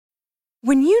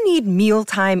When you need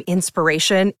mealtime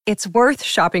inspiration, it's worth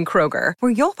shopping Kroger,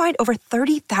 where you'll find over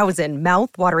 30,000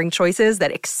 mouth-watering choices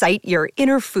that excite your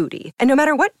inner foodie. And no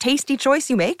matter what tasty choice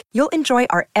you make, you'll enjoy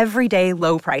our everyday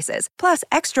low prices, plus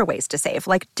extra ways to save,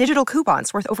 like digital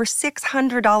coupons worth over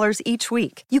 $600 each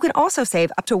week. You can also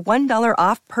save up to $1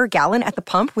 off per gallon at the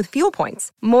pump with fuel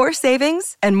points. More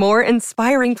savings and more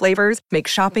inspiring flavors make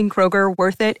shopping Kroger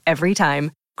worth it every time.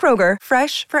 Kroger,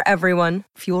 fresh for everyone.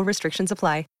 Fuel restrictions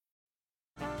apply.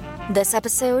 This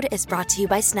episode is brought to you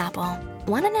by Snapple.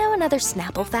 Want to know another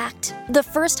Snapple fact? The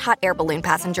first hot air balloon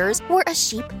passengers were a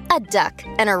sheep, a duck,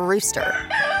 and a rooster.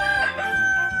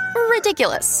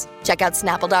 Ridiculous. Check out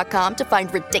Snapple.com to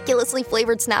find ridiculously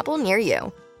flavored Snapple near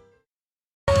you.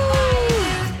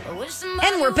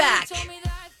 And we're back.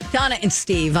 Donna and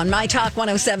Steve on My Talk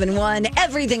 107.1,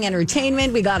 Everything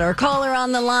Entertainment. We got our caller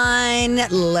on the line.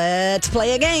 Let's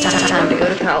play a game. Time to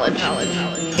go to college.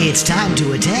 It's time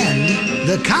to attend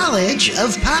the College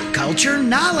of Pop Culture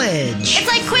Knowledge. It's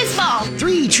like quiz ball.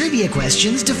 3 trivia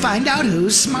questions to find out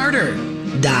who's smarter.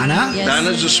 Donna? Yes.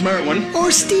 Donna's a smart one.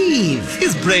 Or Steve?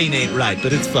 His brain ain't right,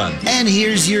 but it's fun. And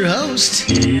here's your host,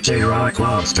 DJ Rock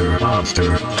Lobster.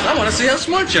 I want to see how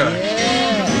smart you are.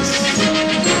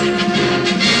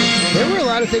 There were a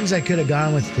lot of things I could have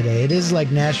gone with today. It is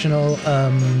like National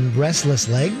Restless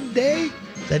Leg Day.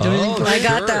 Does that do anything for you? I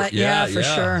got that. Yeah, for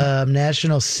sure.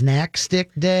 National Snack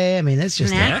Stick Day. I mean, it's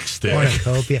just Snack Stick?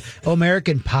 cornucopia. Oh,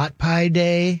 American Pot Pie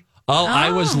Day. Oh,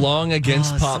 I was long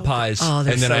against pot pies. Oh,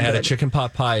 they're and then so I had a good. chicken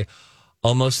pot pie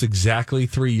almost exactly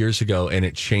 3 years ago, and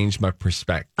it changed my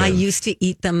perspective. I used to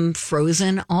eat them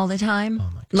frozen all the time.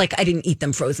 Like, I didn't eat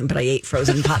them frozen, but I ate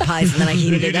frozen pot pies, and then I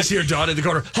heated You it up. just hear Dawn in the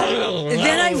corner. And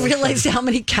then I realized how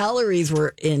many calories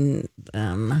were in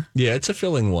them. Yeah, it's a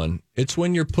filling one. It's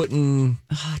when you're putting...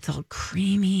 Oh, it's all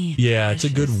creamy. Yeah, it's a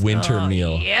good winter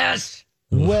meal. Yes.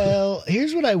 Well,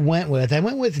 here's what I went with. I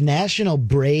went with National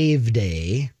Brave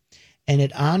Day. And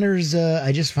it honors,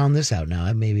 I just found this out now.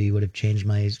 I maybe would have changed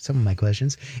some of my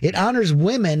questions. It honors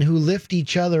women who lift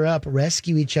each other up,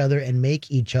 rescue each other, and make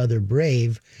each other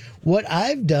brave. What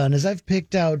I've done is I've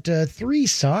picked out 3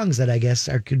 songs that I guess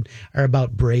are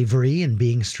about bravery and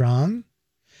being strong.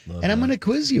 And I'm going to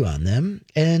quiz you on them.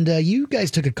 And you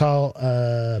guys took a call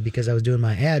because I was doing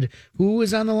my ad. Who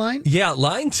was on the line? Yeah,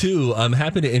 line 2. I'm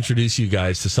happy to introduce you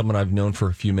guys to someone I've known for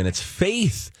a few minutes.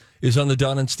 Faith is on the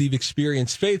Dawn and Steve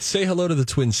Experience. Faith, say hello to the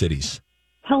Twin Cities.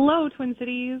 Hello, Twin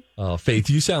Cities. Oh, Faith,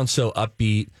 you sound so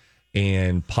upbeat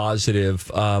and positive.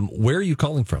 Where are you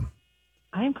calling from?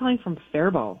 I am calling from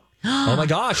Faribault. Oh, my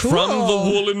gosh. Cool. From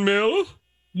the Woolen Mill?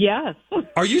 Yes.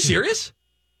 Are you serious?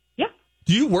 Yeah.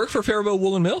 Do you work for Faribault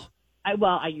Woolen Mill?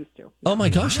 I used to. Oh, my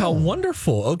gosh. How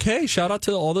wonderful. Okay. Shout out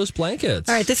to all those blankets.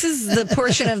 All right, this is the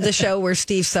portion of the show where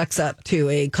Steve sucks up to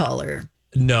a caller.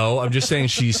 No, I'm just saying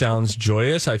she sounds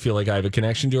joyous. I feel like I have a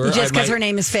connection to her. Just because her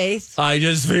name is Faith? I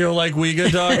just feel like we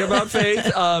could talk about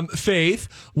Faith. Faith,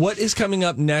 what is coming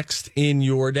up next in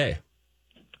your day?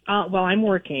 Well, I'm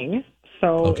working,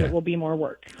 so It will be more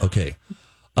work. Okay.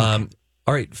 All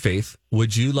right, Faith,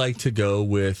 would you like to go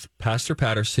with Pastor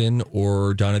Patterson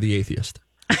or Donna the Atheist?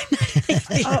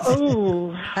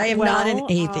 I am not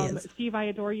an atheist. Steve, I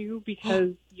adore you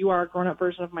because you are a grown-up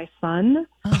version of my son.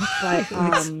 But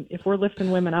if we're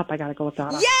lifting women up, I got to go with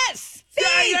Donna. Yes!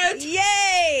 Faith!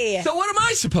 Yay! So what am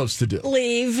I supposed to do?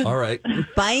 Leave. All right.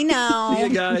 Bye now. See you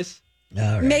guys.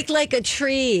 All right. Make like a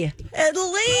tree and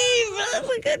leave.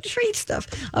 Like a tree stuff.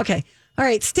 Okay. All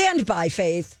right. Stand by,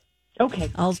 Faith.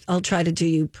 Okay. I'll try to do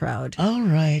you proud. All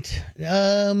right.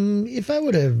 If I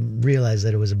would have realized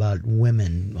that it was about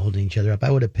women holding each other up, I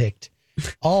would have picked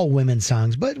all women's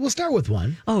songs, but we'll start with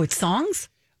one. Oh, it's songs?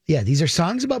 Yeah, these are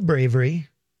songs about bravery,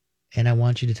 and I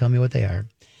want you to tell me what they are.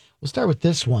 We'll start with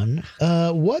this one.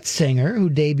 What singer who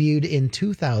debuted in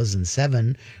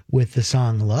 2007 with the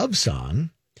song Love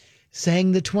Song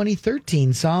sang the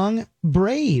 2013 song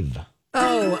Brave?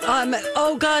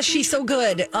 Oh gosh, she's so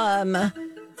good.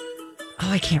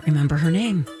 I can't remember her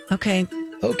name. Okay.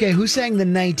 Okay, who sang the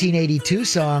 1982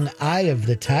 song Eye of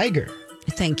the Tiger?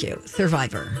 Thank you.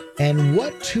 Survivor. And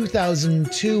what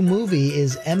 2002 movie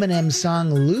is Eminem's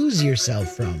song Lose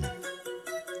Yourself from?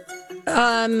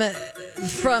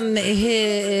 From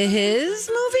his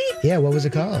movie? Yeah, what was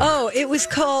it called? Oh, it was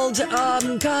called,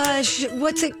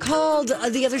 what's it called?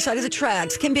 The Other Side of the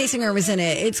Tracks. Kim Basinger was in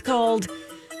it. It's called,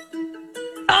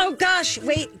 oh gosh,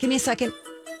 wait, give me a second.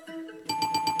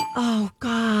 Oh,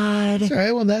 God. All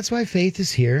right, well, that's why Faith is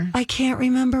here. I can't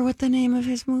remember what the name of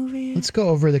his movie is. Let's go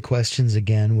over the questions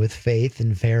again with Faith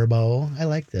and Faribault. I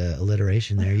like the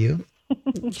alliteration there, you.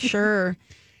 Sure.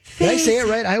 Did I say it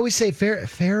right? I always say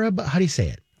Faribault. How do you say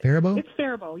it? Faribault? It's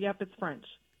Faribault. Yep, it's French.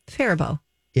 Faribault.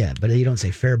 Yeah, but you don't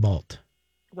say Faribault.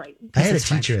 Right. I had a it's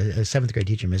French. teacher, a 7th grade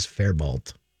teacher, Miss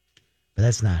Faribault. But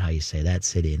that's not how you say that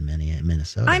city in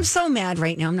Minnesota. I'm so mad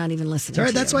right now. I'm not even listening. Sorry,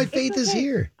 to that's you. why Faith is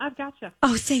here. I've gotcha.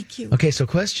 Oh, thank you. Okay, so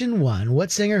question 1. What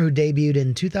singer who debuted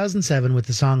in 2007 with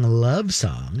the song Love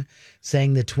Song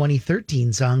sang the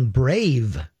 2013 song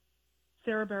Brave?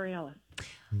 Sarah Bareilles.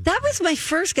 That was my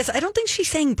first guess. I don't think she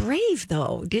sang Brave,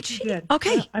 though. Did she? Did.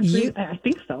 Okay. Yeah, I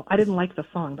think so. I didn't like the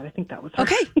song, but I think that was her.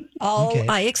 Okay. Okay.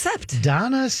 I accept.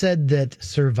 Donna said that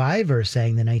Survivor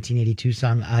sang the 1982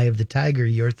 song Eye of the Tiger.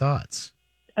 Your thoughts?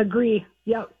 Agree.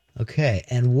 Yep. Okay,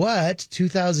 and what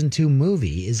 2002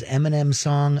 movie is Eminem's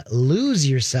song Lose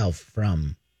Yourself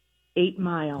from? 8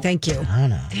 Mile. Thank you.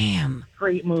 Donna. Damn.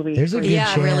 Great movie. There's a good Yeah,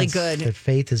 chance really good. that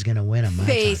Faith is going to win a My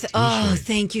Faith. Talk Oh, t-shirt.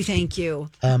 thank you. Thank you.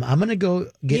 I'm going to go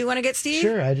get... You want to get Steve?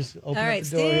 Sure, I just opened All right, up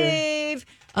the door here. Steve.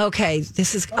 Okay,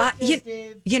 this is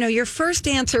you know, your first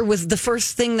answer was the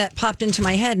first thing that popped into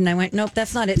my head, and I went, nope,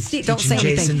 that's not it. Steve, don't say Teaching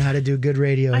Jason anything. how to do good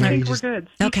radio. I here. think You we're just- good.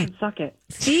 Steve Okay. can suck it.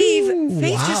 Steve,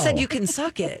 Faith Wow. just said you can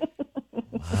suck it.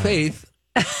 Faith,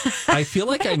 I feel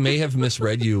like I may have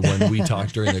misread you when we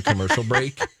talked during the commercial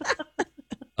break.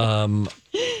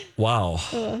 Wow.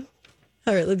 All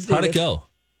right, let's do How'd this. it go?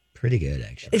 Pretty good,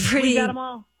 actually. Pretty. We got them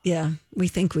all. Yeah, we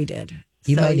think we did.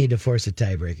 You So, might need to force a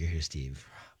tiebreaker here, Steve.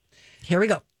 Here we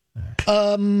go.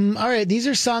 All right, these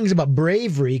are songs about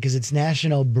bravery because it's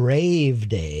National Brave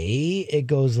Day. It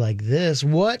goes like this.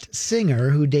 What singer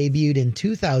who debuted in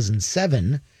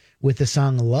 2007 with the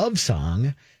song Love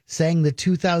Song sang the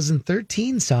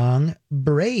 2013 song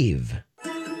Brave?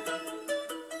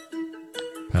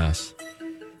 Pass.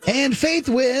 And Faith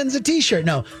wins a t-shirt.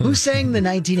 No, who sang the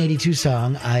 1982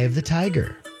 song Eye of the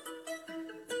Tiger?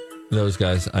 Those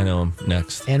guys, I know them.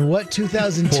 Next. And what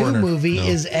 2002 Foreigner. movie No.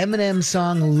 is Eminem's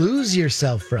song Lose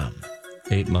Yourself from?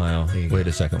 8 Mile. you Wait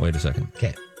a second.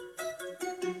 Okay.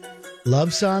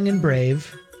 Love Song and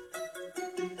Brave.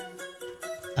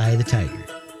 Eye of the Tiger.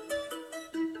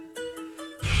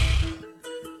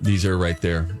 These are right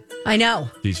there. I know,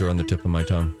 These are on the tip of my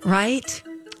tongue. right?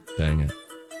 Dang it.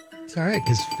 It's all right,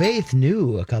 because Faith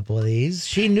knew a couple of these.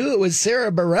 She knew it was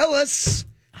Sarah Bareilles.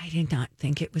 I did not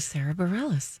think it was Sarah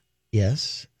Bareilles.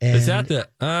 Yes. And Is that the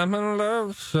I'm in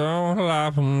love so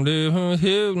I'm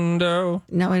doing do?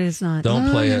 No, it is not.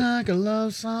 Don't play it. Like a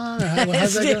love song.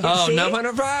 How's that go? Oh, See? now I'm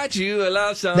gonna write you a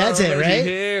love song. That's it,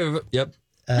 right? Yep.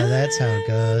 That's how it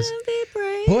goes. Be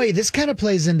brave. Boy, this kind of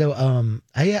plays into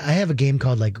I have a game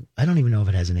called, like, I don't even know if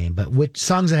it has a name, but which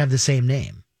songs that have the same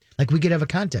name. Like, we could have a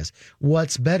contest.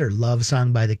 What's better, Love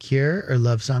Song by The Cure or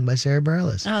Love Song by Sarah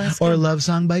Bareilles? Oh, that's or good. Love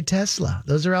Song by Tesla.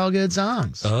 Those are all good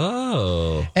songs.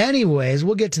 Oh. Anyways,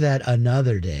 we'll get to that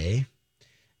another day.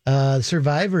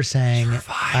 Survivor sang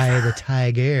Eye of the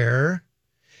Tiger.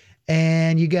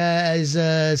 And you guys,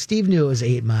 Steve knew it was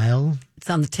 8 Mile. It's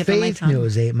on the tip of my Faith tongue. knew it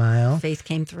was 8 Mile. Faith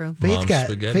came through. Faith Mom's got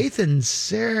spaghetti. Faith and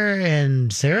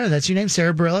Sarah, that's your name,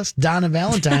 Sarah Bareilles. Donna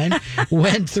Valentine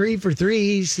went 3 for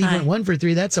 3. Steve Hi. went 1 for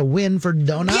 3. That's a win for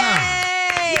Donna.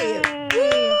 Yay!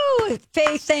 Woo!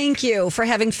 Faith, thank you for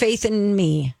having faith in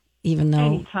me, even though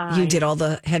Anytime. you did all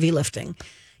the heavy lifting.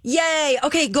 Yay!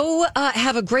 Okay, go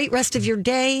have a great rest of your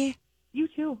day You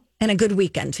too. and a good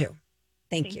weekend, too.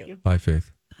 Thank, Thank you. you. Bye,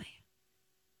 Faith.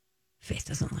 Faith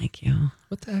doesn't like you.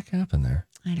 What the heck happened there?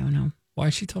 I don't know. Why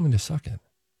she told me to suck it?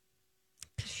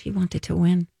 'Cause she wanted to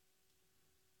win.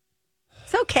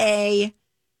 It's okay.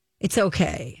 It's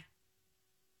okay.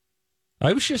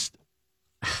 I was just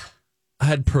I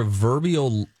had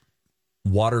proverbial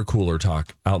water cooler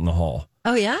talk out in the hall.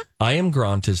 Oh, yeah? I Am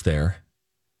Grant is there.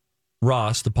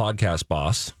 Ross, the podcast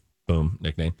boss, boom,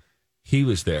 nickname. He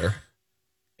was there.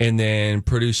 And then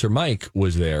producer Mike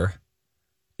was there.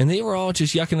 And they were all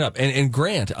just yucking it up. And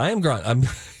Grant, I Am Grant, I'm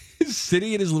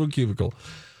sitting in his little cubicle,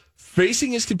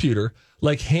 facing his computer,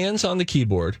 like hands on the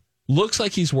keyboard, looks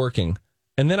like he's working.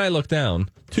 And then I look down,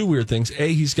 2 weird things.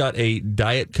 A, he's got a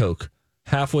Diet Coke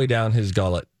halfway down his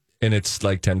gullet, and it's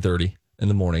like 10:30 in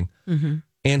the morning. Mm-hmm.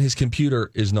 And his computer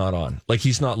is not on. Like,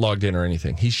 he's not logged in or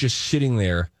anything. He's just sitting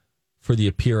there for the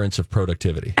appearance of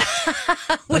productivity.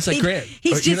 That's like, Grant.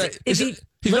 He's you're just, not- is he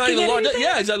he's not looking even at logged in. anything?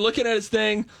 Yeah, he's like looking at his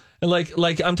thing. And like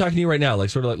I'm talking to you right now,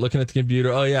 like sort of like looking at the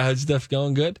computer. Oh, yeah, how's stuff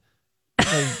going? Good? Like,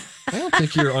 I don't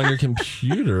think you're on your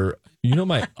computer. You know,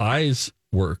 my eyes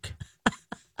work.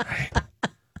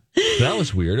 That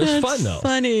was weird. It was fun, though.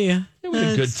 Funny. It was a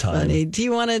good That's time. Funny. Do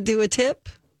you want to do a tip?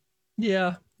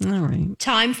 Yeah. All right.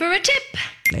 Time for a tip.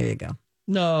 There you go.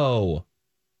 No.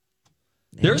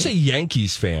 There's a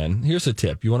Yankees fan. Here's a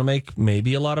tip. You want to make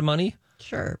maybe a lot of money?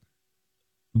 Sure.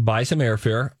 Buy some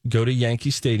airfare, go to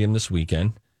Yankee Stadium this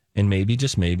weekend, And maybe,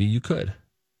 just maybe, you could.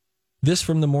 This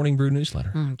from the Morning Brew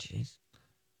newsletter. Oh, jeez.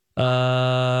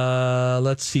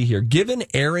 Let's see here. Given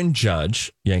Aaron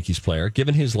Judge, Yankees player,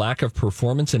 given his lack of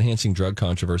performance-enhancing drug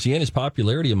controversy and his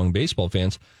popularity among baseball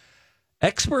fans,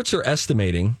 experts are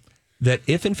estimating that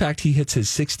if, in fact, he hits his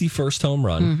 61st home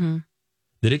run,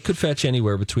 that it could fetch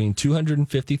anywhere between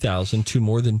 $250,000 to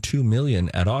more than $2 million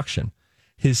at auction.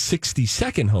 His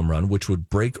 62nd home run, which would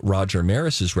break Roger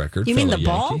Maris's record. You mean the Yankee,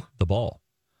 ball? The ball.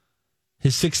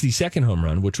 His 62nd home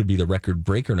run, which would be the record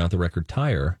breaker, not the record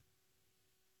tire,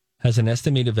 has an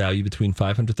estimated value between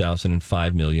 $500,000 and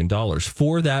 $5 million.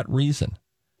 For that reason,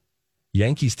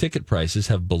 Yankees ticket prices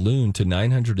have ballooned to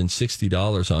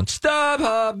 $960 on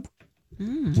StubHub,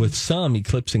 with some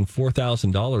eclipsing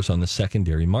 $4,000 on the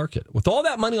secondary market. With all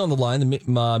that money on the line,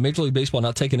 the Major League Baseball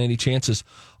not taking any chances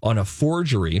on a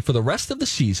forgery. For the rest of the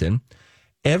season,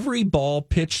 every ball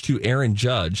pitched to Aaron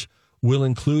Judge will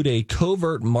include a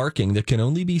covert marking that can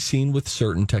only be seen with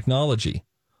certain technology.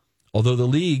 Although the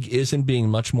league isn't being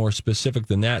much more specific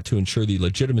than that to ensure the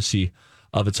legitimacy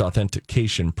of its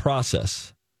authentication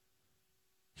process.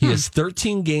 He has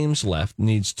 13 games left,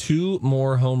 needs 2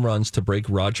 more home runs to break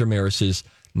Roger Maris's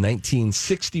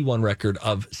 1961 record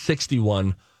of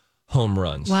 61 home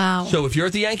runs. Wow. So if you're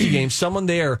at the Yankee game, someone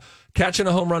there catching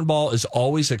a home run ball is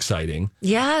always exciting.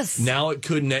 Yes. Now it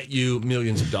could net you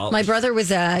millions of dollars. My brother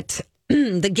was at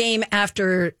the game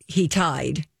after he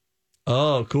tied.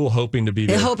 Oh, cool. Hoping to be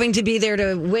there. Hoping to be there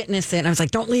to witness it. And I was like,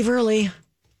 don't leave early.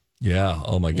 Yeah.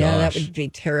 Oh, my gosh. Yeah, that would be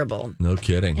terrible. No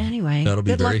kidding. Anyway, that'll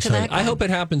be good very luck to exciting. that guy. I hope it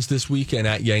happens this weekend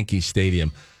at Yankee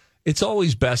Stadium. It's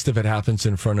always best if it happens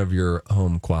in front of your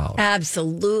home crowd.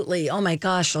 Absolutely. Oh, my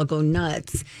gosh, I'll go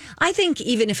nuts. I think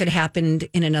even if it happened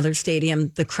in another stadium,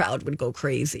 the crowd would go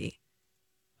crazy.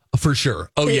 For sure.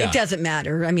 Oh, yeah. It doesn't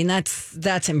matter. I mean,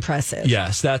 that's impressive.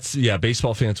 Yes,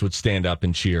 baseball fans would stand up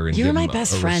and cheer. And You're give my him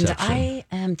best a friend. reception. I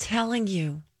am telling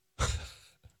you.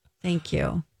 Thank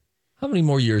you. How many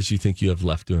more years do you think you have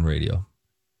left doing radio?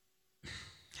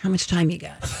 How much time you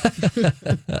got?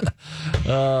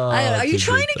 Are you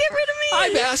trying to get rid of me?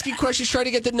 I'm asking questions, trying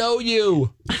to get to know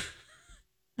you.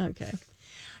 Okay.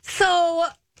 So,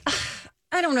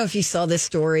 I don't know if you saw this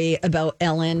story about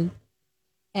Ellen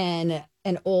and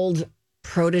an old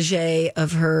protege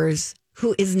of hers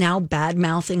who is now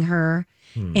bad-mouthing her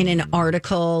in an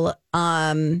article.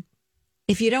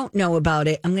 If you don't know about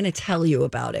it, I'm going to tell you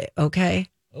about it, okay?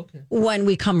 Okay. When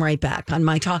we come right back on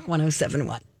My Talk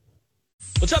 1071.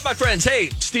 What's up, my friends? Hey,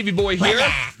 Stevie Boy here.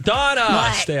 Donna,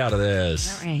 What? stay out of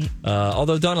this. All right.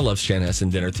 Although Donna loves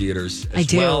Chanhassen Dinner Theaters as I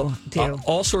do, well. do.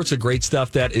 All sorts of great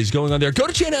stuff that is going on there. Go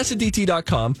to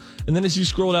chanhassendt.com, and then as you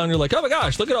scroll down, you're like, oh my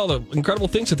gosh, look at all the incredible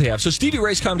things that they have. So Stevie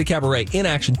Ray's Comedy Cabaret in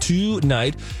action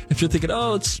tonight. If you're thinking,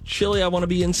 oh, it's chilly, I want to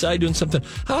be inside doing something.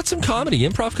 How about some comedy,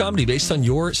 improv comedy based on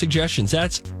your suggestions?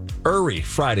 That's Uri,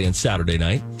 Friday and Saturday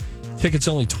night. Tickets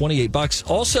only $28.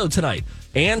 Also tonight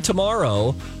and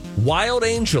tomorrow, Wild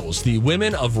Angels, the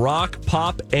women of rock,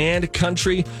 pop, and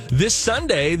country. This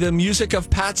Sunday, the music of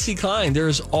Patsy Cline. There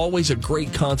is always a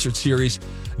great concert series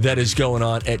that is going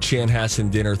on at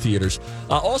Chanhassen Dinner Theaters.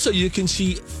 Also, you can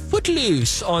see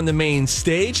Footloose on the main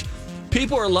stage.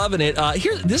 People are loving it.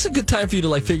 This is a good time for you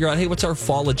to figure out, hey, what's our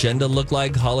fall agenda look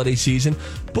like, holiday season?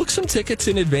 Book some tickets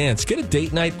in advance. Get a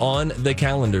date night on the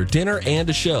calendar, dinner and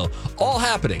a show. All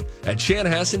happening at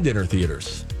Chanhassen Dinner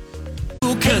Theaters.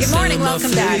 Hey, good morning.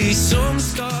 Welcome back.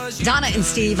 Donna and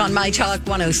Steve on My Talk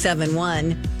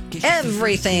 1071.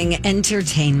 Everything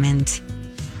entertainment.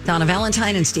 Donna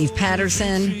Valentine and Steve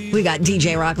Patterson. We got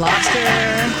DJ Rock Lobster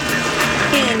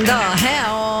in the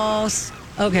house.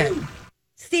 Okay.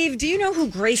 Steve, do you know who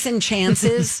Grayson Chance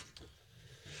is?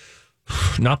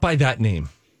 Not by that name.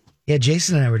 Yeah,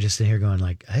 Jason and I were just sitting here going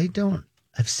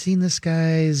I've seen this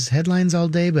guy's headlines all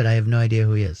day, but I have no idea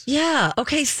who he is. Yeah.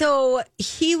 Okay. So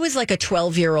he was like a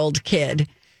 12-year-old kid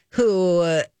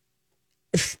who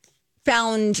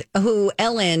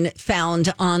Ellen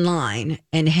found online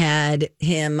and had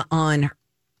him on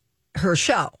her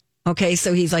show. Okay.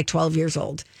 So he's like 12 years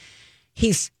old.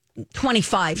 He's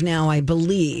 25 now, I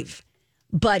believe.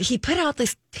 But he put out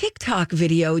this TikTok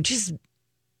video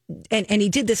and he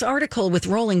did this article with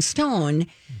Rolling Stone.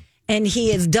 And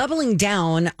he is doubling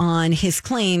down on his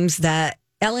claims that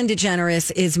Ellen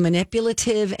DeGeneres is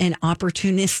manipulative and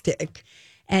opportunistic.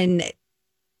 And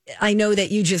I know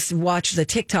that you just watched the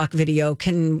TikTok video.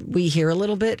 Can we hear a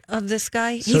little bit of this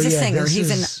guy? He's a singer.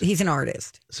 He's an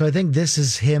artist. So I think this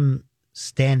is him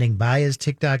standing by his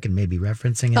TikTok and maybe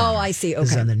referencing it. Oh, I see. This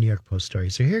is Okay. on the New York Post story.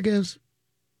 So here goes.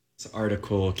 This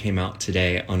article came out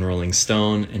today on Rolling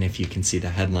Stone, and if you can see the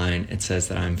headline, it says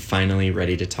that I'm finally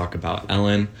ready to talk about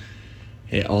Ellen.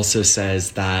 It also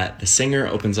says that the singer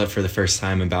opens up for the first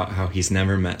time about how he's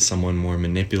never met someone more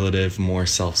manipulative, more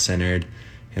self-centered,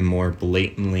 and more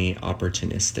blatantly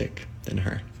opportunistic than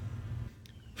her.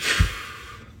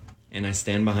 And I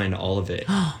stand behind all of it.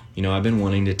 You know, I've been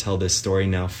wanting to tell this story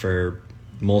now for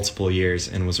multiple years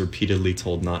and was repeatedly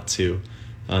told not to.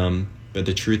 But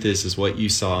the truth is what you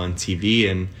saw on TV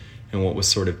and what was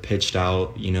sort of pitched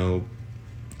out, you know,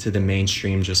 to the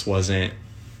mainstream just wasn't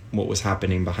what was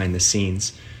happening behind the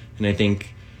scenes. And I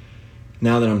think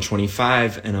now that I'm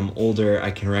 25 and I'm older,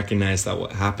 I can recognize that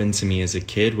what happened to me as a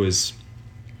kid was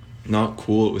not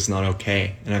cool. It was not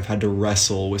okay. And I've had to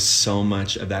wrestle with so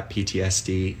much of that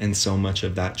PTSD and so much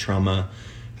of that trauma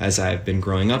as I've been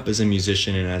growing up as a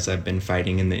musician and as I've been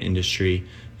fighting in the industry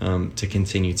to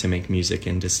continue to make music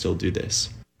and to still do this.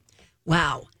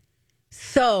 Wow.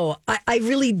 So I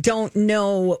really don't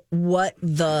know what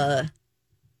good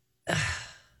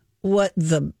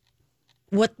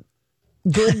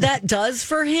that does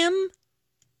for him.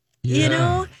 Yeah. You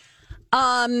know?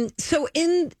 So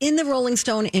in the Rolling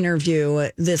Stone interview,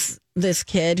 this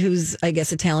kid who's, I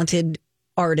guess, a talented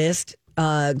artist,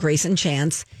 Grayson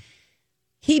Chance,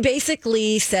 he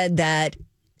basically said that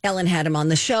Ellen had him on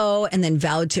the show and then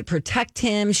vowed to protect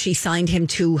him. She signed him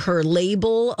to her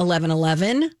label,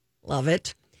 1111. Love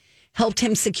it. Helped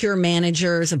him secure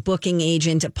managers, a booking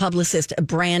agent, a publicist, a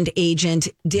brand agent,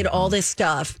 did all this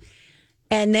stuff.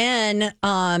 And then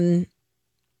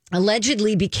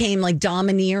allegedly became like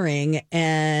domineering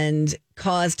and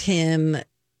caused him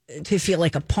to feel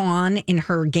like a pawn in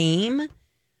her game.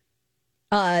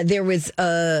 There was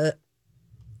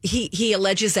he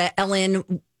alleges that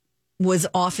Ellen was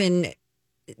often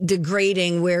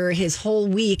degrading, where his whole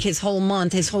week, his whole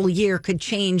month, his whole year could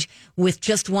change with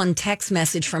just one text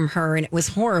message from her, and it was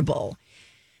horrible.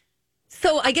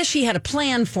 So I guess she had a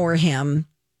plan for him,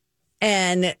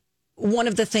 and one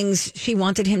of the things she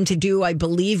wanted him to do, I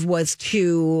believe, was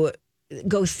to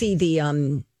go see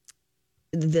a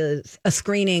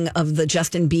screening of the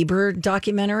Justin Bieber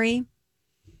documentary.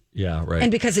 Yeah, right.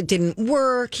 And because it didn't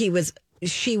work,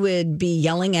 she would be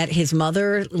yelling at his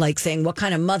mother, like saying, "What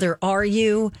kind of mother are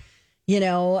you?" You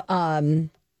know,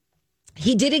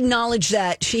 he did acknowledge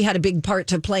that she had a big part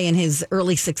to play in his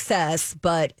early success,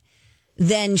 but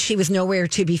then she was nowhere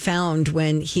to be found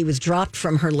when he was dropped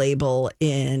from her label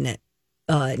in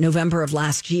November of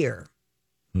last year.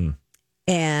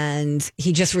 And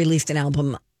he just released an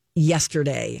album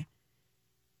yesterday.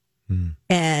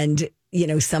 And you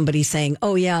know, somebody saying,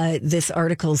 "Oh yeah, this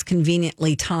article's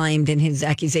conveniently timed in his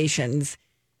accusations,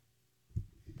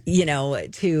 you know,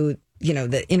 to, you know,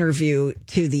 the interview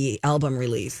to the album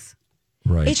release."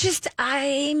 Right. It's just,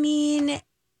 I mean,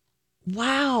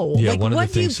 wow. Yeah, like, one of what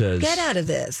the things do you says, get out of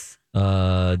this?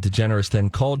 DeGeneres then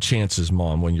called Chance's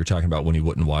mom when you're talking about when he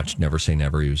wouldn't watch Never Say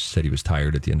Never. He said he was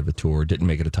tired at the end of a tour, didn't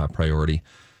make it a top priority.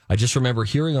 I just remember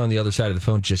hearing on the other side of the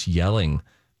phone just yelling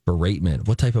beratement.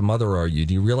 "What type of mother are you?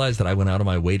 Do you realize that I went out of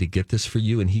my way to get this for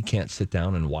you and he can't sit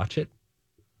down and watch it?"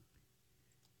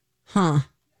 Huh.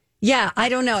 Yeah, I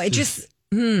don't know. It just,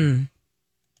 I mean,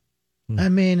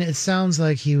 it sounds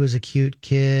like he was a cute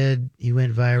kid. He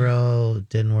went viral,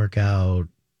 didn't work out.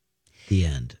 The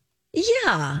end.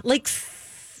 Yeah, like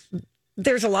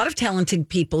there's a lot of talented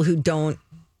people who don't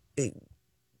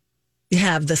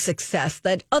have the success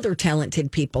that other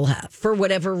talented people have for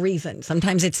whatever reason.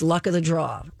 Sometimes it's luck of the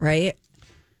draw, right?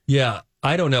 Yeah,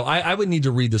 I don't know. I would need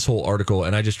to read this whole article,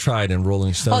 and I just tried, and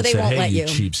Rolling Stone they said, won't "Hey, let you you.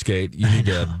 cheapskate, you need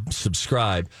to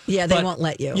subscribe." Yeah, they But, won't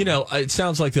let you. You know, it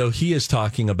sounds like, though, he is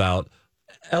talking about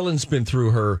Ellen's been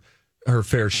through her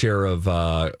fair share of,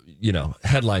 you know,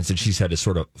 headlines that she's had to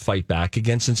sort of fight back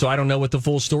against. And so I don't know what the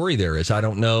full story there is. I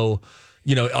don't know.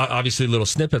 You know, obviously little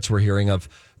snippets we're hearing of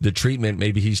the treatment.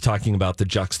 Maybe he's talking about the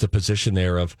juxtaposition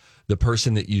there of the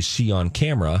person that you see on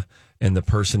camera and the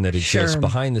person that exists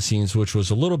behind the scenes, which was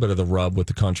a little bit of the rub with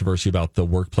the controversy about the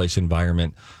workplace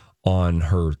environment on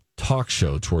her talk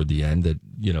show toward the end, that,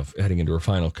 you know, heading into her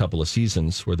final couple of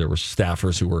seasons, where there were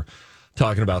staffers who were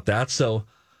talking about that. So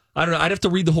I don't know. I'd have to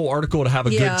read the whole article to have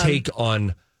a good take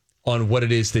on what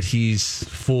it is that he's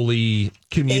fully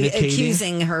communicating.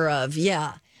 Accusing her of,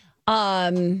 yeah.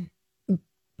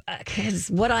 Because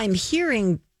what I'm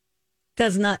hearing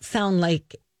does not sound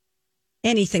like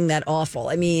anything that awful.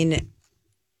 I mean,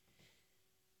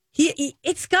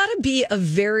 it's got to be a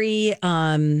very,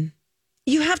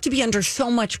 you have to be under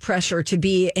so much pressure to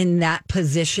be in that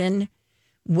position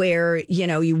where, you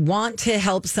know, you want to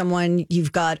help someone,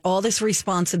 you've got all this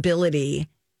responsibility.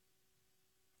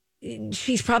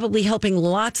 She's probably helping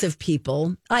lots of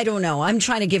people. I don't know. I'm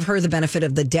trying to give her the benefit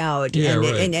of the doubt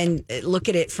and look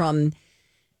at it from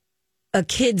a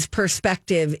kid's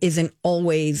perspective isn't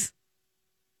always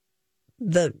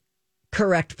the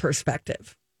correct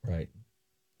perspective. Right.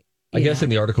 I guess in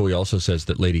the article, he also says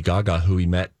that Lady Gaga, who he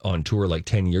met on tour like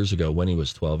 10 years ago when he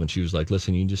was 12, and she was like,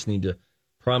 listen, you just need to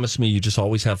promise me you just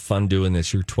always have fun doing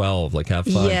this. You're 12, like have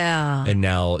fun. Yeah. And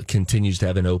now continues to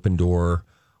have an open door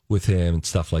with him and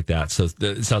stuff like that. So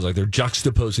it sounds like they're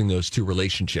juxtaposing those two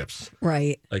relationships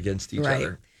against each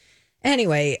other.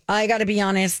 Anyway, I got to be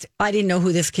honest. I didn't know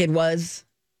who this kid was.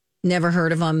 Never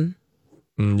heard of him.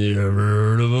 Never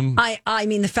heard of him. I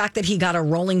mean, the fact that he got a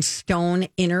Rolling Stone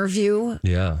interview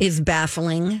is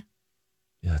baffling.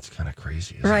 Yeah, it's kind of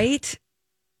crazy. Right?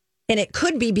 And it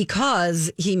could be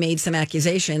because he made some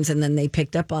accusations and then they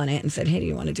picked up on it and said, hey, do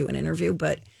you want to do an interview?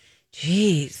 But,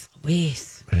 geez,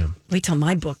 Louise, wait till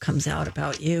my book comes out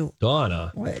about you.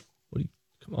 Donna. What?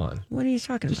 Come on. What are you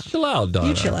talking about? Just chill out, Donna.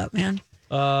 You chill out, man.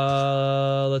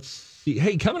 Let's see.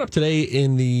 Hey, coming up today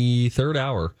in the third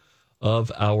hour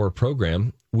of our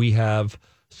program, we have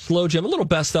Slow Jam, a little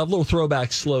best of, a little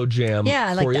throwback Slow Jam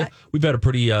I like for you. that. We've had a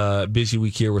pretty busy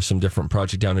week here with some different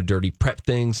Project Down and Dirty prep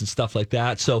things and stuff like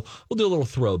that. So we'll do a little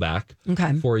throwback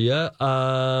for you.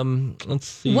 Let's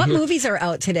see. What movies are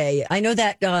out today? I know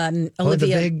that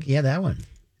Olivia. That one.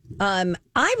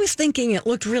 I was thinking it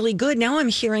looked really good. Now I'm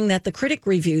hearing that the critic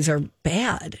reviews are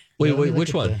bad. Wait,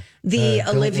 which one? The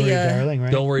Olivia. Don't Worry, Darling,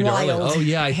 right? Don't Worry, Darling. Wild, Oh,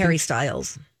 yeah. Harry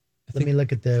Styles. Let me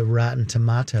look at the Rotten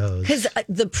Tomatoes. Because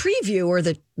the preview or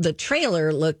the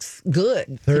trailer looks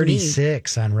good.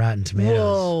 36 on Rotten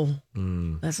Tomatoes.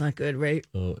 Whoa. That's not good, right?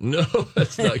 Oh, no,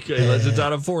 that's not good. Unless it's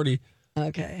out of 40.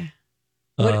 Okay.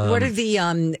 What are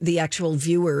the actual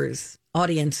viewers,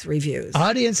 audience reviews?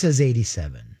 Audience says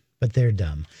 87, but they're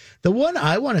dumb. The one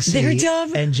I want to see, they're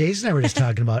dumb. And Jason and I were just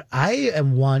talking about, I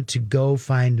want to go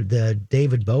find the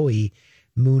David Bowie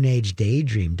Moon Age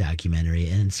Daydream documentary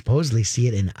and supposedly see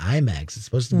it in IMAX. It's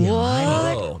supposed to be on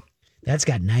IMAX. That's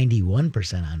got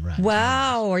 91% on Rotten.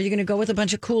 Wow. Are you going to go with a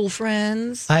bunch of cool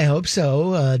friends? I hope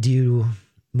so. Do you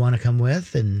want to come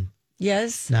with and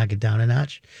knock it down a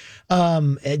notch?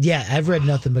 Yeah, I've read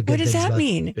nothing but good things. What does that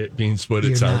mean? It means what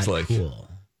it sounds like. Cool,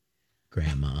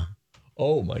 Grandma.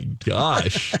 Oh my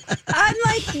gosh. I'm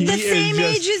like the same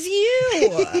age as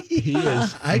you. He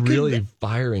is really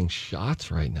firing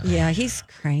shots right now. Yeah, he's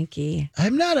cranky.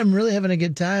 I'm not. I'm really having a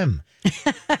good time.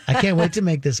 I can't wait to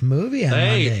make this movie on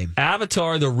Monday.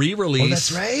 Avatar, the re-release. Oh,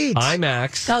 that's right.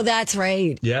 IMAX. Oh, that's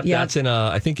right. Yep. That's in,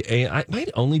 I think, it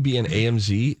might only be in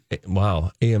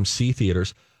AMC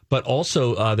theaters. But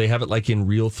also, they have it like in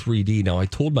real 3D. Now, I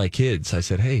told my kids, I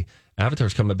said, hey,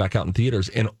 Avatar's coming back out in theaters,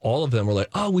 and all of them were like,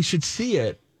 oh, we should see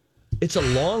it. It's a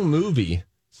long movie.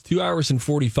 It's 2 hours and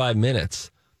 45 minutes,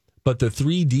 but the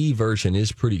 3D version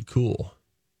is pretty cool.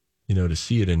 You know, to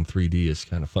see it in 3D is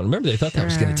kind of fun. Remember, they thought that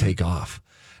was going to take off,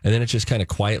 and then it just kind of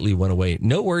quietly went away.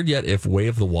 No word yet if Way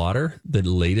of the Water, the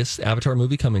latest Avatar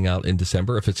movie coming out in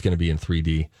December, if it's going to be in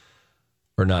 3D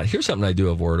or not. Here's something I do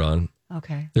have word on.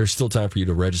 Okay. There's still time for you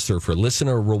to register for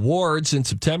listener rewards in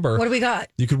September. What do we got?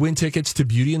 You could win tickets to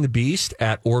Beauty and the Beast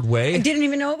at Ordway. I didn't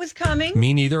even know it was coming.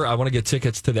 Me neither. I want to get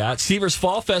tickets to that. Seavers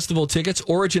Fall Festival tickets,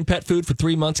 Origin Pet Food for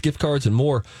 3 months, gift cards, and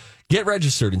more. Get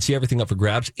registered and see everything up for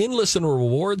grabs in listener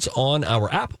rewards on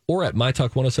our app or at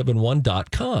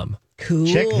mytalk1071.com. Cool.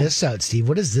 Check this out, Steve.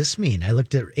 What does this mean? I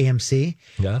looked at AMC.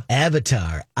 Yeah.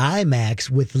 Avatar IMAX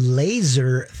with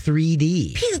laser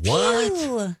 3D. Pew,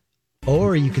 What?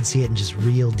 Or you can see it in just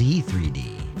real D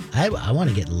 3D. I want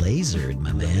to get lasered,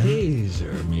 my man.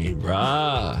 Laser me,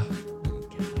 brah.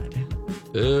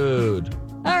 Dude.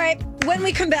 All right. When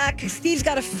we come back, Steve's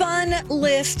got a fun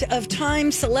list of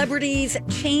times celebrities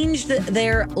changed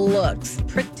their looks.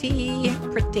 Pretty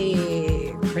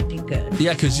good.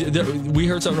 Yeah, because we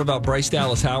heard something about Bryce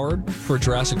Dallas Howard for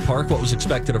Jurassic Park, what was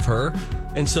expected of her.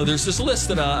 And so there's this list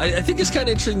that I think is kind of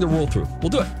interesting to roll through. We'll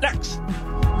do it next.